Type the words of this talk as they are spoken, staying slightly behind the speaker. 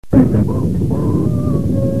Ranger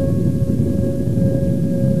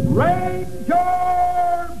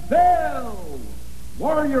Bill,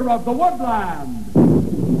 warrior of the woodland.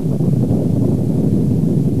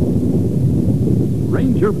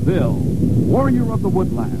 Ranger Bill, warrior of the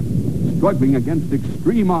woodland, struggling against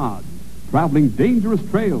extreme odds, traveling dangerous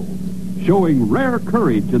trails, showing rare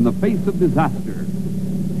courage in the face of disaster.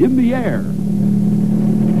 In the air,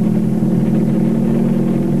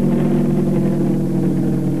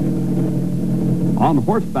 on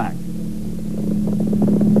horseback,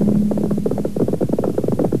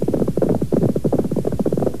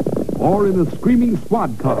 or in a screaming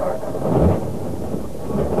squad car.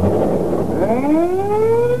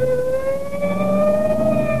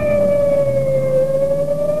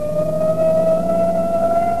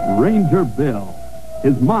 Ranger Bill,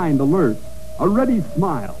 his mind alert, a ready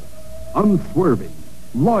smile, unswerving,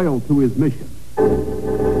 loyal to his mission.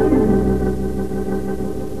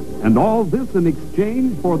 And all this in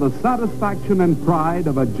exchange for the satisfaction and pride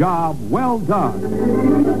of a job well done.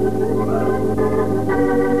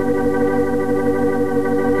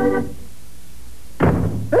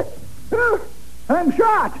 I'm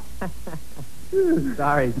shot!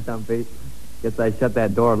 Sorry, Stumpy. Guess I shut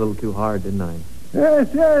that door a little too hard, didn't I?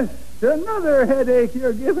 Yes. Another headache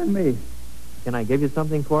you're giving me. Can I give you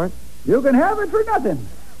something for it? You can have it for nothing.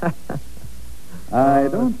 I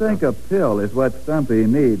don't think a pill is what Stumpy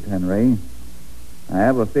needs, Henry. I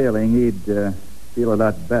have a feeling he'd feel a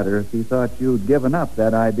lot better if he thought you'd given up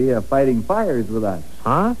that idea of fighting fires with us.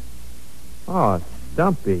 Huh? Oh,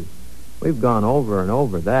 Stumpy. We've gone over and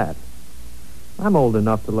over that. I'm old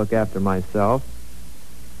enough to look after myself.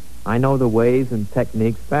 I know the ways and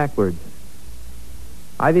techniques backwards.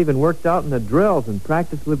 I've even worked out in the drills and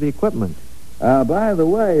practiced with the equipment. By the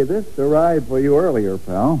way, this arrived for you earlier,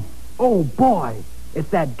 pal. Oh, boy. It's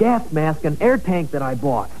that gas mask and air tank that I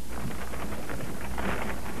bought.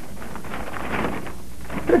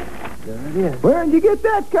 There it is. Where'd you get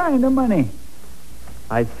that kind of money?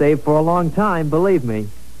 I saved for a long time, believe me.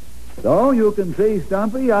 So you can see,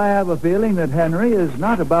 Stumpy, I have a feeling that Henry is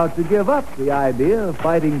not about to give up the idea of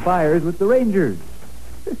fighting fires with the Rangers.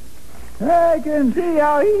 I can see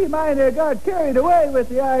how he might have got carried away with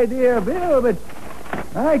the idea, Bill, but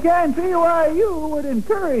I can't see why you would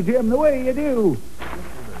encourage him the way you do.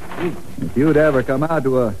 If you'd ever come out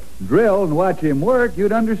to a drill and watch him work,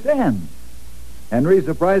 you'd understand. Henry's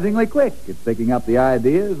surprisingly quick at picking up the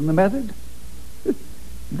ideas and the methods.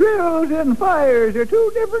 Drills and fires are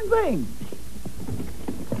two different things.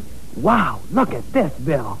 Wow, look at this,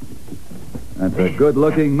 Bill. That's a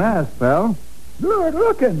good-looking mask, pal.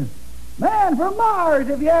 Good-looking. Man from Mars,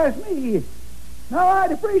 if you ask me. Now,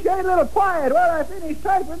 I'd appreciate a little quiet while I finish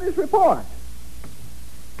typing this report.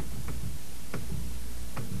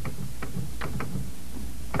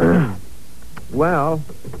 Well,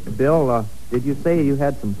 Bill, did you say you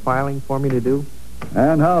had some filing for me to do?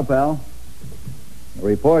 And how, pal? The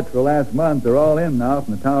reports for last month are all in now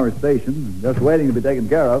from the tower station, just waiting to be taken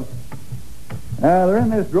care of. They're in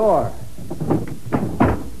this drawer.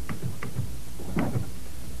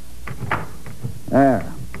 There.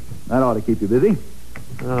 That ought to keep you busy.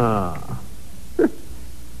 Ah.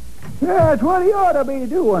 That's what he ought to be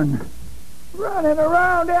doing. Running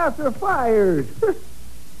around after fires.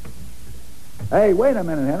 Hey, wait a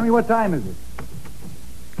minute, Henry. What time is it?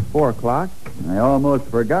 4 o'clock. I almost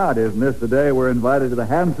forgot. Isn't this the day we're invited to the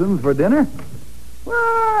Hansons for dinner?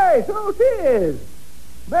 Why, so 'tis.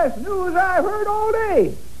 Best news I've heard all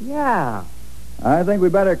day. Yeah. I think we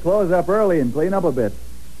better close up early and clean up a bit.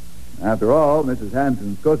 After all, Mrs.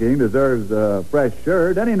 Hanson's cooking deserves a fresh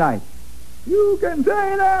shirt any night. You can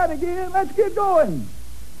say that again. Let's get going.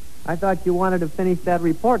 I thought you wanted to finish that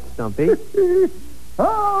report, Stumpy.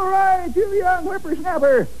 All right, you young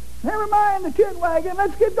whippersnapper. Never mind the chin wagon.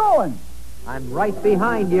 Let's get going. I'm right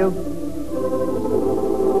behind you.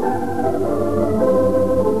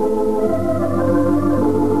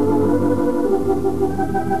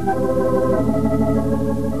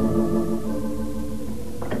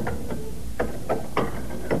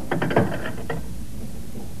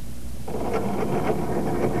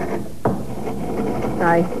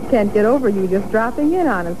 I can't get over you just dropping in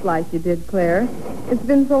on us like you did, Claire. It's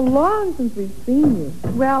been so long since we've seen you.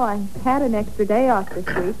 Well, I had an extra day off this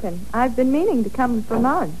week, and I've been meaning to come for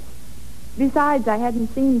months. Besides, I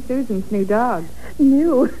hadn't seen Susan's new dog.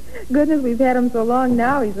 New? Goodness, we've had him so long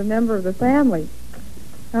now he's a member of the family.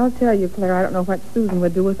 I'll tell you, Claire, I don't know what Susan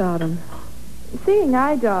would do without him. Seeing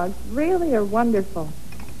eye dogs really are wonderful.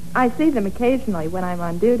 I see them occasionally when I'm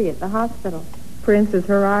on duty at the hospital. Prince is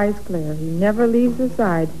her eyes, Claire. He never leaves her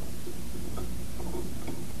side.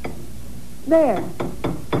 There.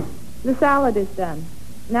 The salad is done.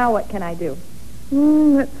 Now what can I do?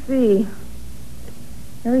 Let's see.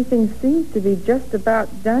 Everything seems to be just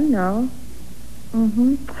about done now.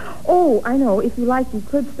 Oh, I know. If you like, you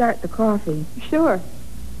could start the coffee. Sure.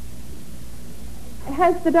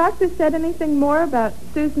 Has the doctor said anything more about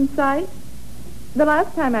Susan's sight? The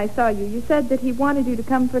last time I saw you, you said that he wanted you to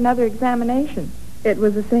come for another examination. It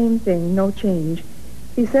was the same thing, no change.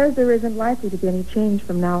 He says there isn't likely to be any change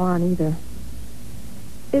from now on either.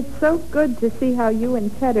 It's so good to see how you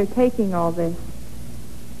and Ted are taking all this.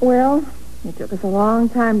 Well, it took us a long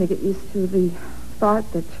time to get used to the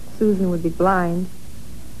thought that Susan would be blind.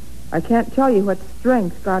 I can't tell you what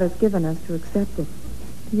strength God has given us to accept it.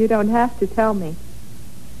 You don't have to tell me.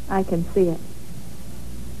 I can see it.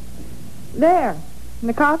 There,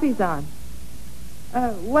 the coffee's on.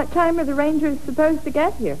 What time are the Rangers supposed to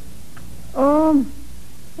get here?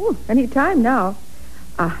 Any time now.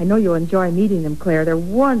 I know you'll enjoy meeting them, Claire. They're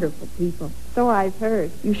wonderful people. So I've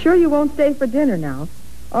heard. You sure you won't stay for dinner now?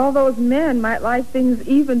 All those men might like things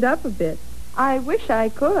evened up a bit. I wish I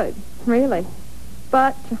could, really.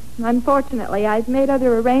 But, unfortunately, I've made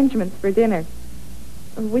other arrangements for dinner.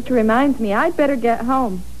 Which reminds me, I'd better get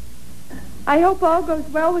home. I hope all goes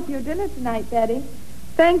well with your dinner tonight, Betty.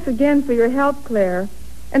 Thanks again for your help, Claire.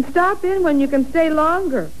 And stop in when you can stay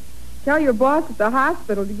longer. Tell your boss at the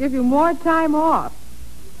hospital to give you more time off.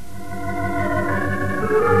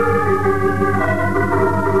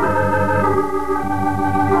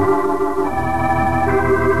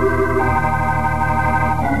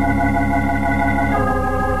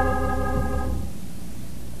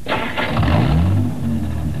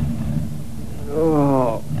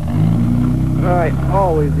 I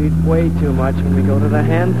always eat way too much when we go to the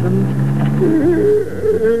Hansons.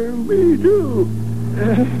 Me too.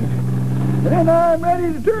 And I'm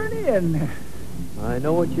ready to turn in. I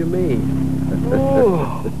know what you mean.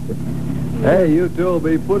 Hey, you two will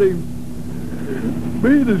be putting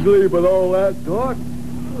me to sleep with all that talk.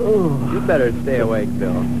 You better stay awake,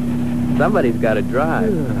 Bill. Somebody's got to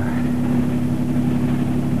drive.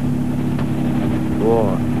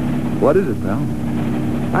 Boy. What is it, pal?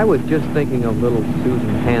 I was just thinking of little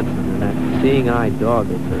Susan Hanson and that seeing-eye dog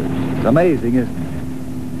of hers. It's amazing, isn't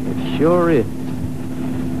it? It sure is.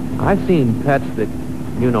 I've seen pets that,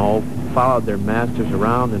 followed their masters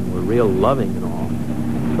around and were real loving and all.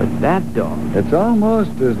 But that dog... It's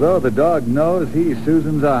almost as though the dog knows he's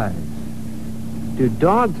Susan's eyes. Do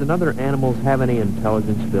dogs and other animals have any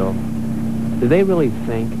intelligence, Bill? Do they really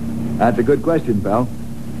think? That's a good question, pal.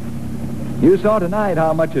 You saw tonight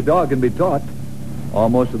how much a dog can be taught.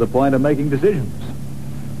 Almost to the point of making decisions.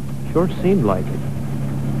 Sure seemed like it.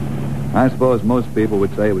 I suppose most people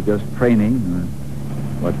would say it was just training, or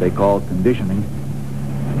what they call conditioning.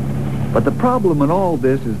 But the problem in all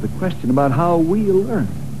this is the question about how we learn.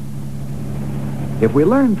 If we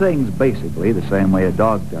learn things basically the same way a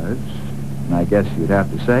dog does, then I guess you'd have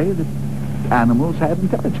to say that animals have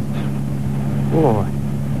intelligence. Boy,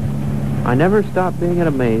 I never stop being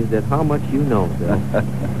amazed at how much you know, Bill.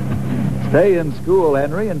 Stay in school,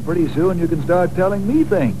 Henry, and pretty soon you can start telling me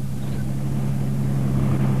things.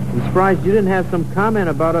 I'm surprised you didn't have some comment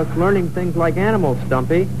about us learning things like animals,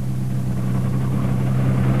 Stumpy.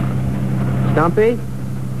 Stumpy?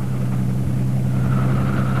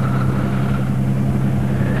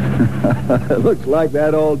 Looks like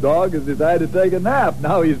that old dog has decided to take a nap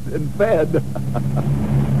now he's been fed.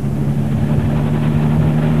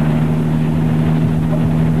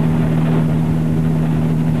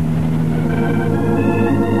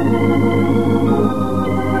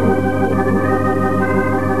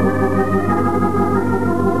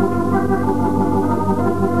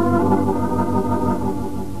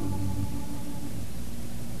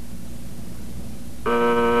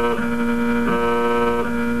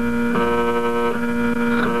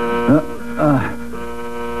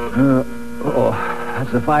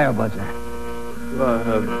 That's the fire buzzer.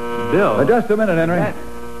 Bill. Just a minute, Henry.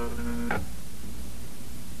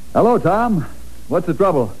 Hello, Tom. What's the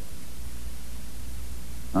trouble?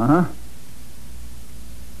 Uh-huh.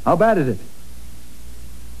 How bad is it?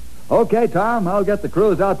 Okay, Tom. I'll get the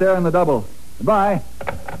crews out there in the double. Goodbye.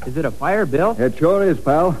 Is it a fire, Bill? It sure is,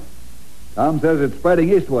 pal. Tom says it's spreading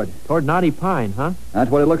eastward. Toward Knotty Pine, huh? That's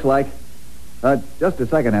what it looks like. Just a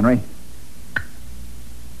second, Henry.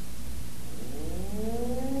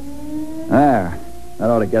 There. That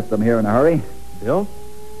ought to get them here in a hurry. Bill?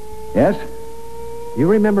 Yes? You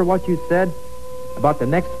remember what you said? About the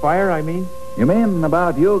next fire, I mean? You mean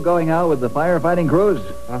about you going out with the firefighting crews?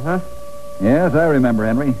 Uh-huh. Yes, I remember,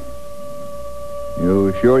 Henry.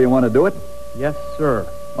 You sure you want to do it? Yes, sir.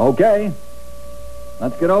 Okay.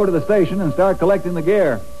 Let's get over to the station and start collecting the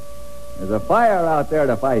gear. There's a fire out there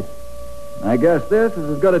to fight. I guess this is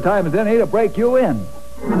as good a time as any to break you in.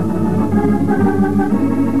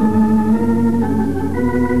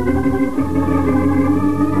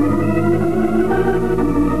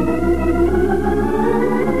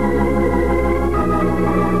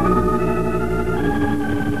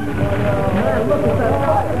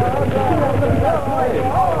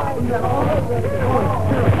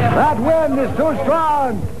 That wind is too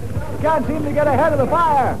strong. Can't seem to get ahead of the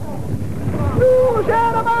fire. Ooh,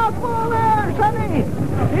 shut him out full there, Sonny.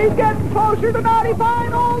 He's getting closer to Naughty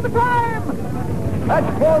Pine all the time. Let's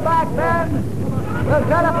pull back then. We'll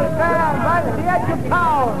set up a stand right at the edge of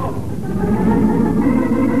town.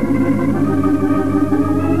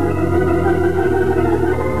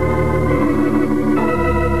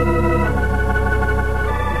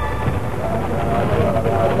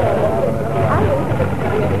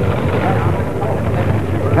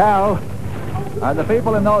 Cal, are the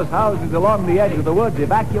people in those houses along the edge of the woods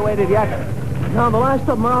evacuated yet? Now, the last of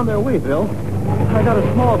them are on their way, Bill. I got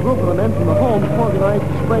a small group of them in from the homes organized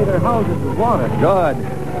to spray their houses with water. Good.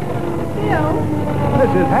 Bill,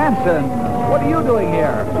 Mrs. Hanson, what are you doing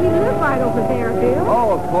here? We live right over there, Bill.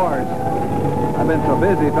 Oh, of course. I've been so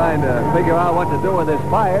busy trying to figure out what to do with this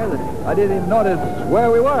fire that I didn't even notice where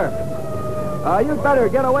we were. You'd better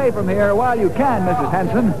get away from here while you can, Mrs.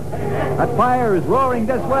 Hanson. That fire is roaring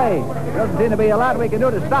this way. Doesn't seem to be a lot we can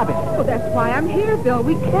do to stop it. Oh, that's why I'm here, Bill.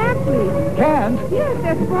 We can't leave. Can't? Yes,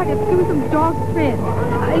 that's right. It's Susan's dog, Prince.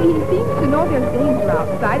 He seems to know there's danger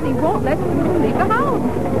outside, and he won't let Susan leave the house.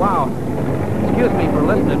 Wow. Excuse me for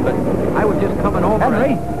listening, but I was just coming over.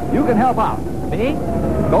 Henry, you can help out. Me?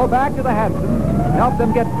 Go back to the Hansons, help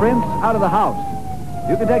them get Prince out of the house.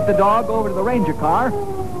 You can take the dog over to the ranger car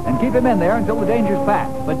and keep him in there until the danger's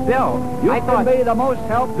past. But Bill, You I can thought... be the most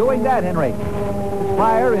help doing that, Henry. This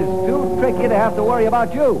fire is too tricky to have to worry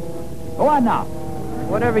about you. Go on now.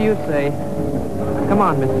 Whatever you say. Come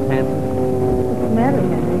on, Mrs. Hanson. What's the matter,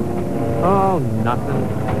 Henry? Oh, nothing.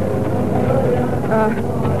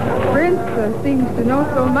 Prince seems to know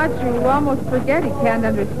so much you almost forget he can't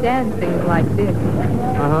understand things like this.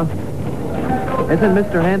 Uh-huh. Isn't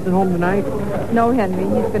Mr. Hanson home tonight? No, Henry.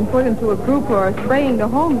 He's been put into a group who are spraying the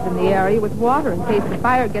homes in the area with water in case the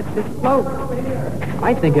fire gets this close.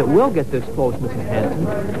 I think it will get this close, Mrs.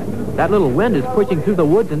 Hanson. That little wind is pushing through the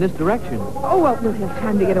woods in this direction. Oh, well, we'll have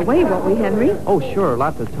time to get away, won't we, Henry? Oh, sure,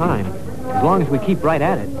 lots of time. As long as we keep right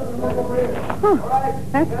at it. Huh.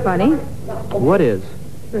 That's funny. What is?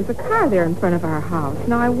 There's a car there in front of our house.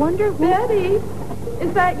 Now, I wonder who... Betty,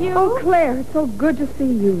 is that you? Oh, Claire, it's so good to see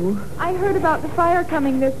you. I heard about the fire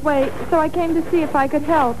coming this way, so I came to see if I could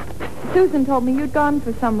help. Susan told me you'd gone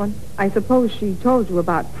for someone. I suppose she told you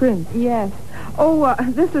about Prince. Yes. Oh,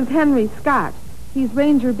 this is Henry Scott. He's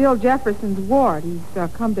Ranger Bill Jefferson's ward. He's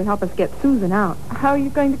come to help us get Susan out. How are you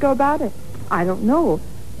going to go about it? I don't know.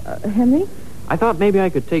 Henry? I thought maybe I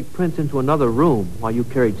could take Prince into another room while you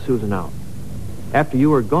carried Susan out. After you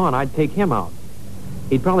were gone, I'd take him out.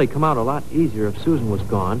 He'd probably come out a lot easier if Susan was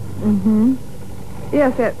gone. Mm-hmm.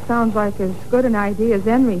 Yes, that sounds like as good an idea as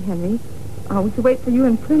Henry. We should wait for you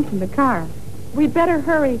and Prince in the car. We'd better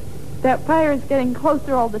hurry. That fire is getting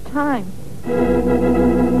closer all the time.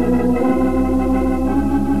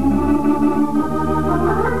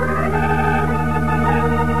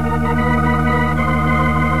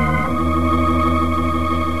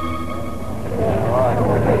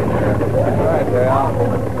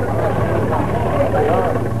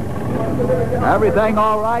 Everything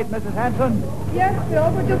all right, Mrs. Hanson? Yes,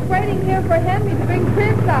 Bill. We're just waiting here for Henry to bring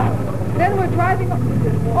Prince out. Then we're driving...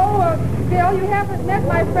 Oh, Bill, you haven't met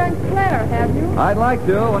my friend Claire, have you? I'd like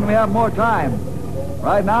to when we have more time.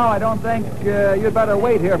 Right now, I don't think you'd better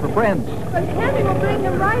wait here for Prince. But Henry will bring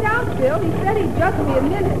him right out, Bill. He said he'd just be a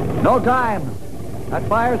minute. No time. That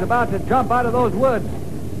fire's about to jump out of those woods.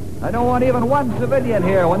 I don't want even one civilian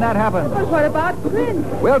here when that happens. But what about Prince?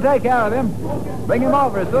 We'll take care of him. Bring him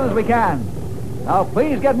over as soon as we can. Now,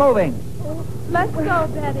 please get moving. Let's go,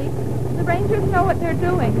 Betty. The Rangers know what they're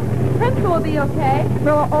doing. Prince will be okay.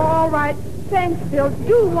 Well, all right. Thanks, Bill.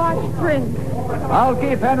 Do watch Prince. I'll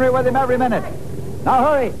keep Henry with him every minute. Now,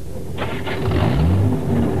 hurry.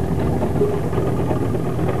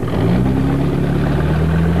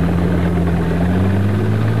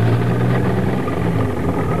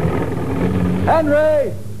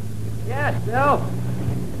 Henry! Yes, Bill.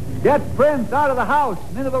 Get Prince out of the house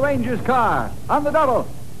and into the Ranger's car. On the double.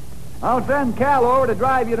 I'll send Cal over to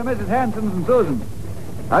drive you to Mrs. Hanson's and Susan's.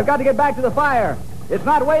 I've got to get back to the fire. It's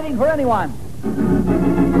not waiting for anyone.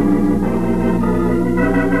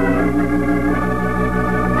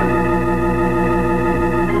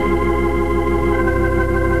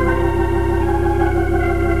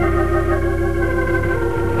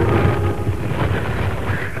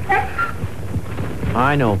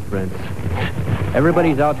 I know, Prince.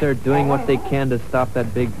 Everybody's out there doing what they can to stop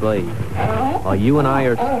that big blaze, while you and I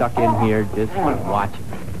are stuck in here just watching.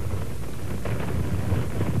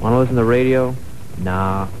 Want to listen to the radio?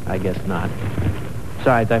 Nah, I guess not.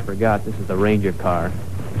 Besides, I forgot this is the Ranger car.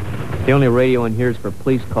 The only radio in here is for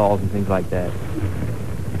police calls and things like that.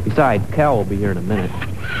 Besides, Cal will be here in a minute.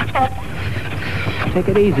 Take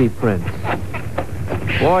it easy, Prince.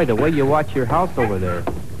 Boy, the way you watch your house over there.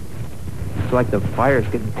 It's like the fire's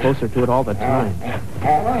getting closer to it all the time.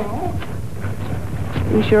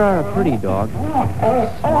 You sure are a pretty dog.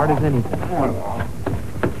 Smart as anything.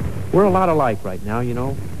 We're a lot alike right now, you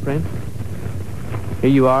know, Prince. Here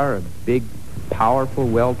you are, a big, powerful,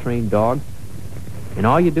 well-trained dog. And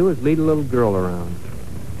all you do is lead a little girl around.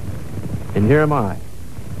 And here am I.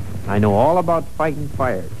 I know all about fighting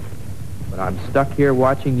fires. But I'm stuck here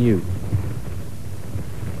watching you.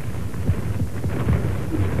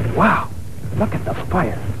 Wow. Look at the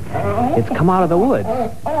fire. It's come out of the woods.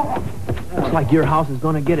 Looks like your house is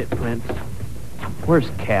going to get it, Prince. Where's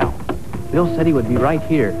Cal? Bill said he would be right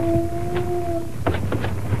here.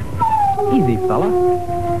 Easy, fella.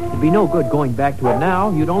 It'd be no good going back to it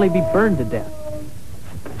now. You'd only be burned to death.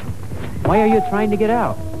 Why are you trying to get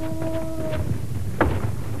out?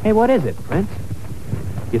 Hey, what is it, Prince?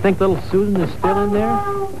 You think little Susan is still in there?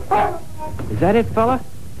 Is that it, fella?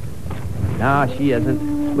 No, she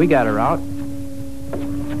isn't. We got her out.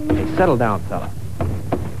 Hey, settle down, fella.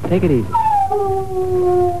 Take it easy.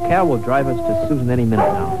 Cal will drive us to Susan any minute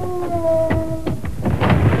now.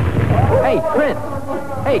 Hey, Prince!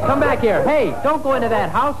 Hey, come back here. Hey, don't go into that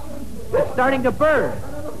house. It's starting to burn.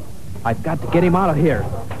 I've got to get him out of here.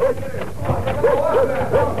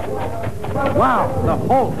 Wow, the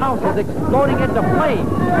whole house is exploding into flames.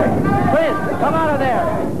 Prince, come out of there.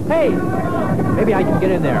 Hey, maybe I can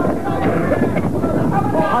get in there.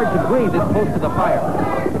 Hard to breathe this close to the fire.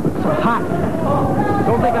 It's so hot.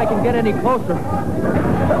 Don't think I can get any closer.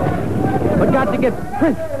 But got to get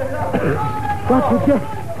Prince. Got to get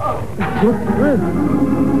Prince.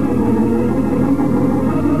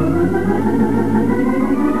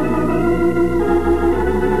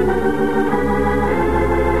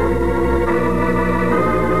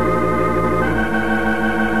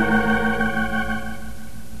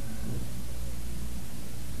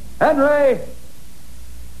 Henry!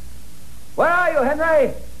 Where are you,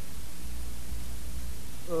 Henry?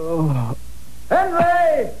 Oh.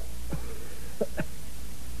 Henry!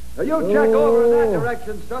 Now you check over in that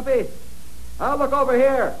direction, Stumpy. I'll look over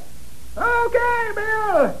here. Okay,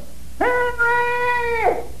 Bill!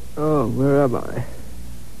 Henry! Oh, where am I?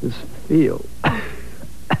 This field.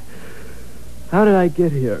 How did I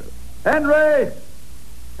get here? Henry!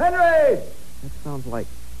 Henry! That sounds like...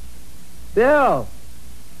 Bill!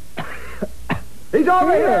 He's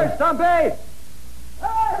over here, Stumpy! I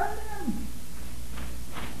heard him!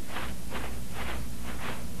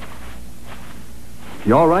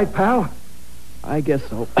 You all right, pal? I guess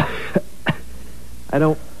so. I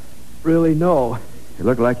don't really know. You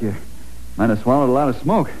look like you might have swallowed a lot of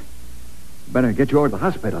smoke. Better get you over to the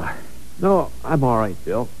hospital. No, I'm all right,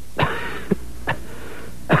 Bill.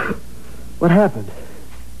 What happened?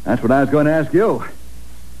 That's what I was going to ask you.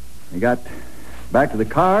 We got back to the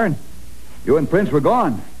car, and you and Prince were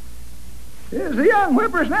gone. Is the young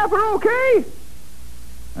whippersnapper okay?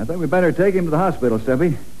 I think we better take him to the hospital,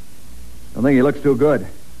 Stumpy. Don't think he looks too good.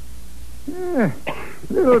 Yeah, a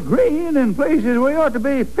little green in places where he ought to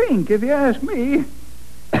be pink, if you ask me.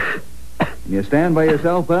 Can you stand by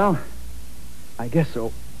yourself, pal? I guess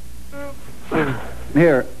so.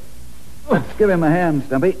 Here, let's give him a hand,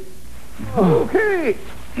 Stumpy. Okay.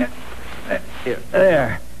 Here,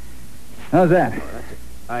 there. How's that?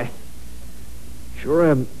 I sure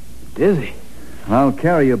am dizzy. I'll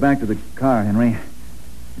carry you back to the car, Henry.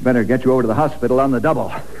 Better get you over to the hospital on the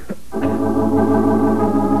double.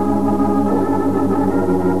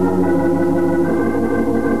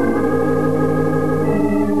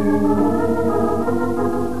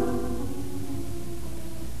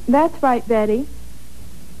 That's right, Betty.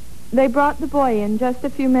 They brought the boy in just a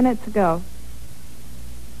few minutes ago.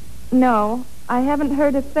 No, I haven't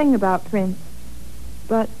heard a thing about Prince.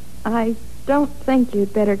 But I don't think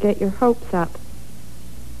you'd better get your hopes up.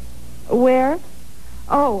 Where?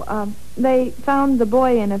 Oh, they found the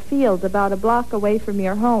boy in a field about a block away from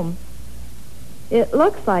your home. It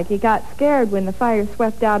looks like he got scared when the fire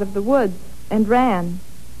swept out of the woods and ran,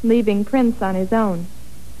 leaving Prince on his own.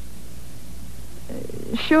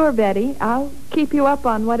 Sure, Betty. I'll keep you up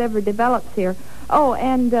on whatever develops here. Oh,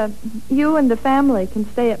 and you and the family can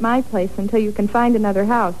stay at my place until you can find another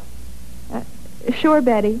house. Sure,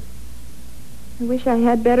 Betty. I wish I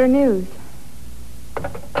had better news.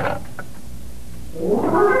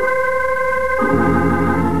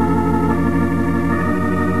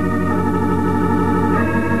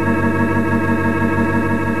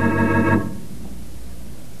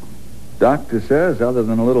 Doctor says, other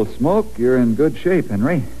than a little smoke, you're in good shape,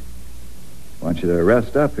 Henry. Want you to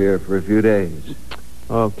rest up here for a few days.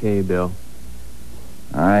 Okay, Bill.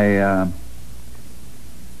 I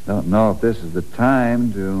don't know if this is the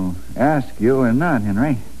time to ask you or not,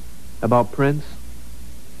 Henry. About Prince?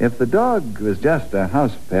 If the dog was just a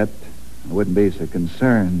house pet, I wouldn't be so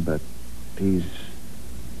concerned, but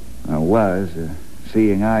was a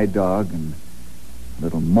seeing-eye dog and a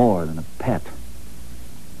little more than a pet.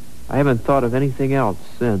 I haven't thought of anything else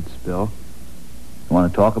since, Bill. You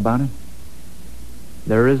want to talk about it?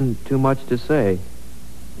 There isn't too much to say.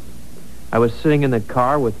 I was sitting in the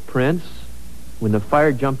car with Prince when the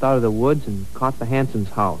fire jumped out of the woods and caught the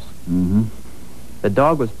Hansons' house. Mm-hmm. The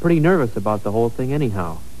dog was pretty nervous about the whole thing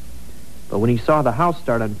anyhow. But when he saw the house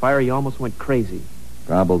start on fire, he almost went crazy.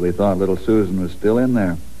 Probably thought little Susan was still in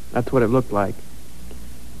there. That's what it looked like.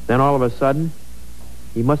 Then all of a sudden,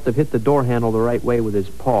 he must have hit the door handle the right way with his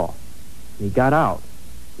paw. And he got out.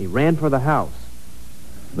 He ran for the house.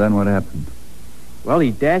 Then what happened? Well,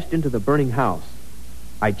 he dashed into the burning house.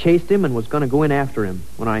 I chased him and was going to go in after him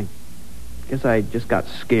when I guess I just got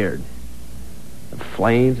scared. The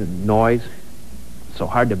flames and noise. So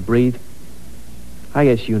hard to breathe. I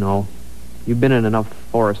guess you know. You've been in enough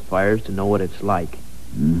forest fires to know what it's like.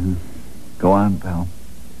 Mm-hmm. Go on, pal.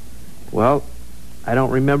 Well, I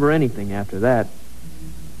don't remember anything after that.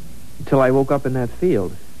 Until I woke up in that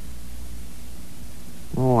field.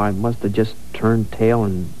 Oh, I must have just turned tail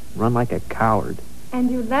and run like a coward.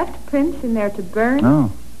 And you left Prince in there to burn?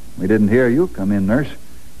 No, we didn't hear you come in, nurse.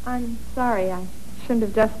 I'm sorry. I shouldn't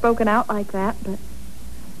have just spoken out like that, but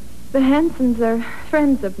the Hansons are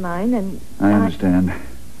friends of mine, and I understand.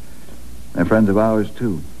 They're friends of ours,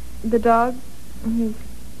 too. The dog, he's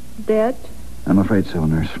dead? I'm afraid so,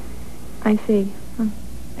 nurse. I see.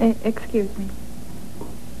 Excuse me.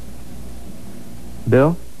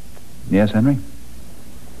 Bill? Yes, Henry?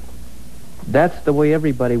 That's the way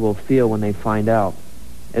everybody will feel when they find out,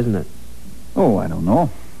 isn't it? Oh, I don't know.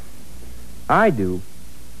 I do.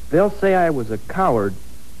 They'll say I was a coward,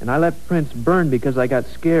 and I let Prince burn because I got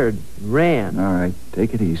scared and ran. All right,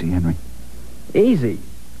 take it easy, Henry. Easy?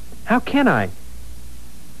 How can I?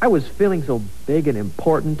 I was feeling so big and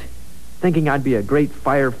important, thinking I'd be a great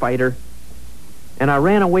firefighter, and I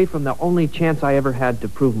ran away from the only chance I ever had to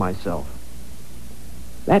prove myself.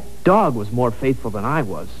 That dog was more faithful than I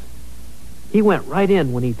was. He went right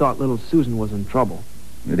in when he thought little Susan was in trouble.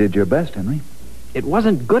 You did your best, Henry. It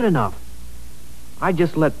wasn't good enough. I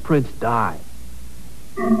just let Prince die.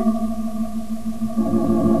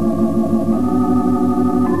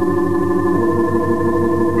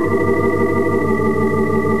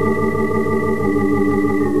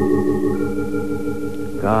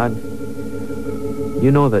 God,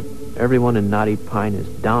 you know that everyone in Knotty Pine is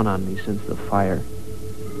down on me since the fire.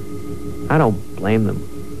 I don't blame them.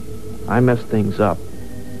 I messed things up.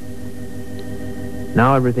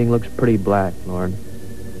 Now everything looks pretty black, Lord.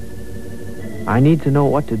 I need to know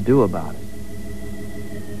what to do about it.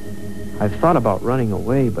 I've thought about running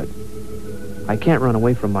away, but I can't run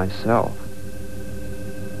away from myself.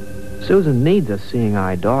 Susan needs a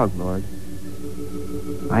seeing-eye dog, Lord.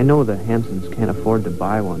 I know the Hansons can't afford to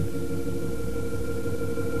buy one.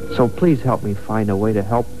 So please help me find a way to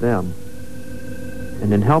help them.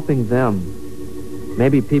 And in helping them,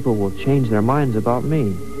 maybe people will change their minds about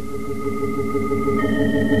me.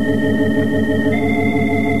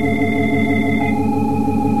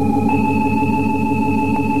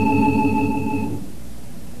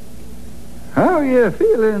 How are you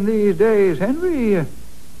feeling these days, Henry?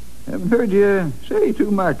 Haven't heard you say too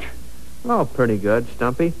much. Oh, pretty good,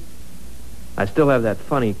 Stumpy. I still have that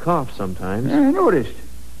funny cough sometimes. I noticed.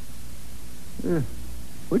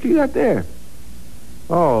 What you got there?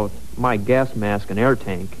 Oh, my gas mask and air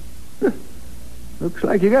tank. Looks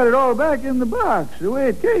like you got it all back in the box, the way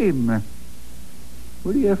it came.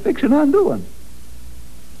 What are you fixing on doing?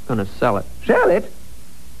 Gonna sell it. Sell it?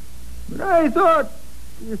 But I thought...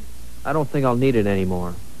 I don't think I'll need it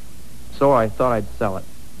anymore. So I thought I'd sell it.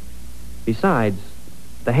 Besides,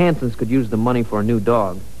 the Hansons could use the money for a new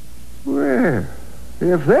dog. Well,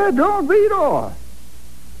 if that don't beat all.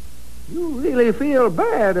 You really feel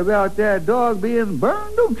bad about that dog being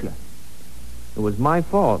burned, don't you? It was my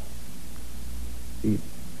fault.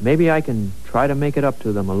 Maybe I can try to make it up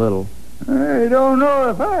to them a little. I don't know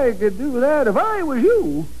if I could do that if I was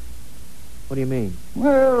you. What do you mean?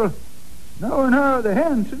 Well, knowing how the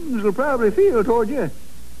Hansons will probably feel toward you,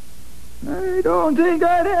 I don't think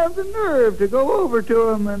I'd have the nerve to go over to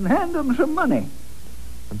them and hand them some money.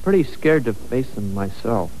 I'm pretty scared to face them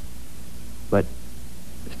myself. But,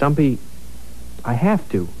 Stumpy, I have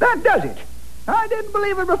to. That does it. I didn't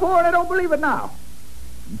believe it before, and I don't believe it now.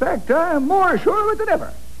 In fact, I'm more sure of it than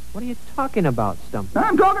ever. What are you talking about, Stumpy?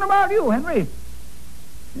 I'm talking about you, Henry.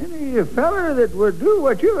 Any feller that would do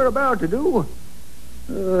what you're about to do,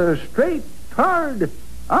 straight, hard,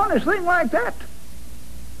 honest thing like that,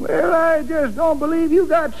 well, I just don't believe you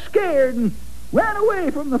got scared and ran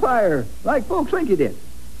away from the fire like folks think you did.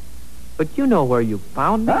 But you know where you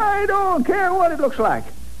found me. I don't care what it looks like.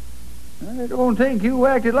 I don't think you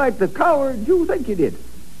acted like the coward you think you did.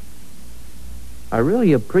 I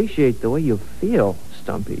really appreciate the way you feel,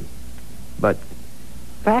 Stumpy. But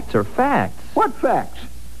facts are facts. What facts?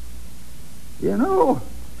 You know,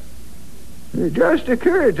 it just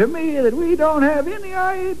occurred to me that we don't have any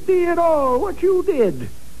idea at all what you did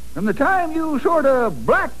from the time you sort of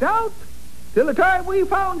blacked out till the time we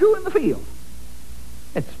found you in the field.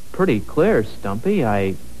 It's pretty clear, Stumpy.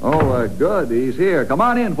 Oh, good. He's here. Come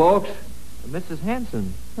on in, folks. Mrs.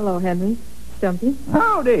 Hanson. Hello, Henry. Stumpy.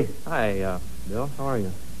 Howdy. Hi, Bill. How are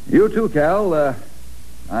you? You too, Cal.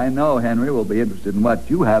 I know Henry will be interested in what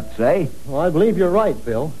you have to say. Well, I believe you're right,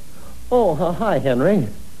 Bill. Oh, hi, Henry.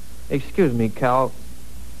 Excuse me, Cal,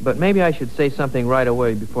 but maybe I should say something right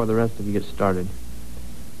away before the rest of you get started.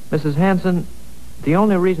 Mrs. Hanson, the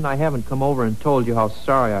only reason I haven't come over and told you how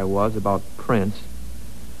sorry I was about Prince,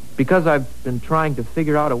 because I've been trying to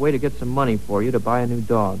figure out a way to get some money for you to buy a new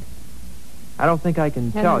dog. I don't think I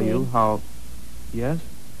can tell Henry. you how... Yes?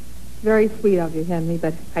 Very sweet of you, Henry,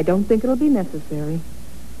 but I don't think it'll be necessary.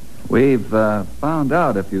 We've found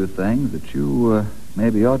out a few things that you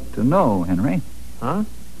maybe ought to know, Henry. Huh?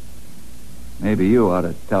 Maybe you ought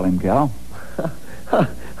to tell him, Cal.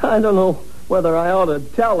 I don't know whether I ought to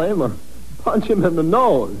tell him or punch him in the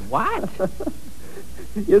nose. What?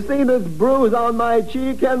 You see this bruise on my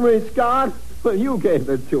cheek, Henry Scott? Well, you gave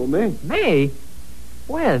it to me. Me?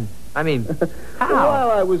 When? I mean, how?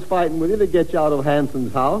 While I was fighting with you to get you out of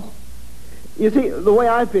Hanson's house. You see, the way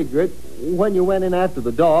I figure it, when you went in after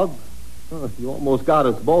the dog, you almost got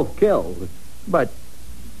us both killed. But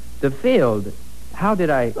the field, how did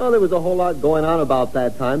I... Well, there was a whole lot going on about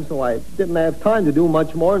that time, so I didn't have time to do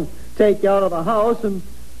much more than take you out of the house and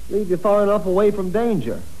leave you far enough away from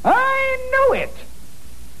danger. I knew it!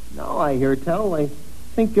 Now I hear tell, I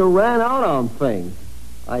think you ran out on things.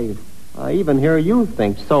 I even hear you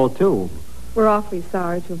think so, too. We're awfully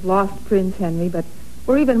sorry to have lost Prince, Henry, but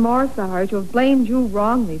we're even more sorry to have blamed you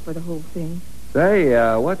wrongly for the whole thing. Say,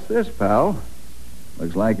 what's this, pal?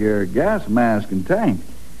 Looks like your gas mask and tank.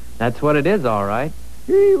 That's what it is, all right.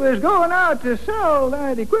 He was going out to sell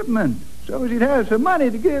that equipment so as he'd have some money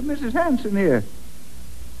to give Mrs. Hanson here.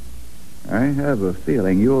 I have a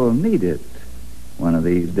feeling you'll need it one of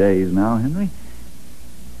these days now, Henry.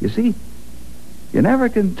 You see, you never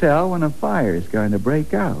can tell when a fire is going to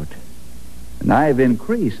break out. And I've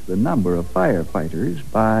increased the number of firefighters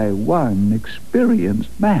by one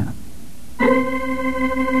experienced man.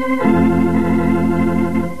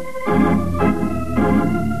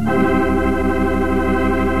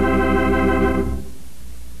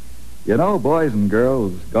 You know, boys and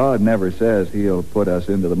girls, God never says he'll put us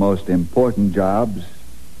into the most important jobs,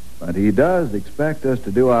 but he does expect us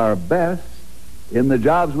to do our best in the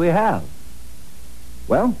jobs we have.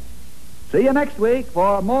 Well, see you next week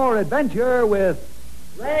for more adventure with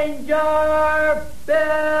Ranger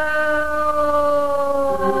Bill!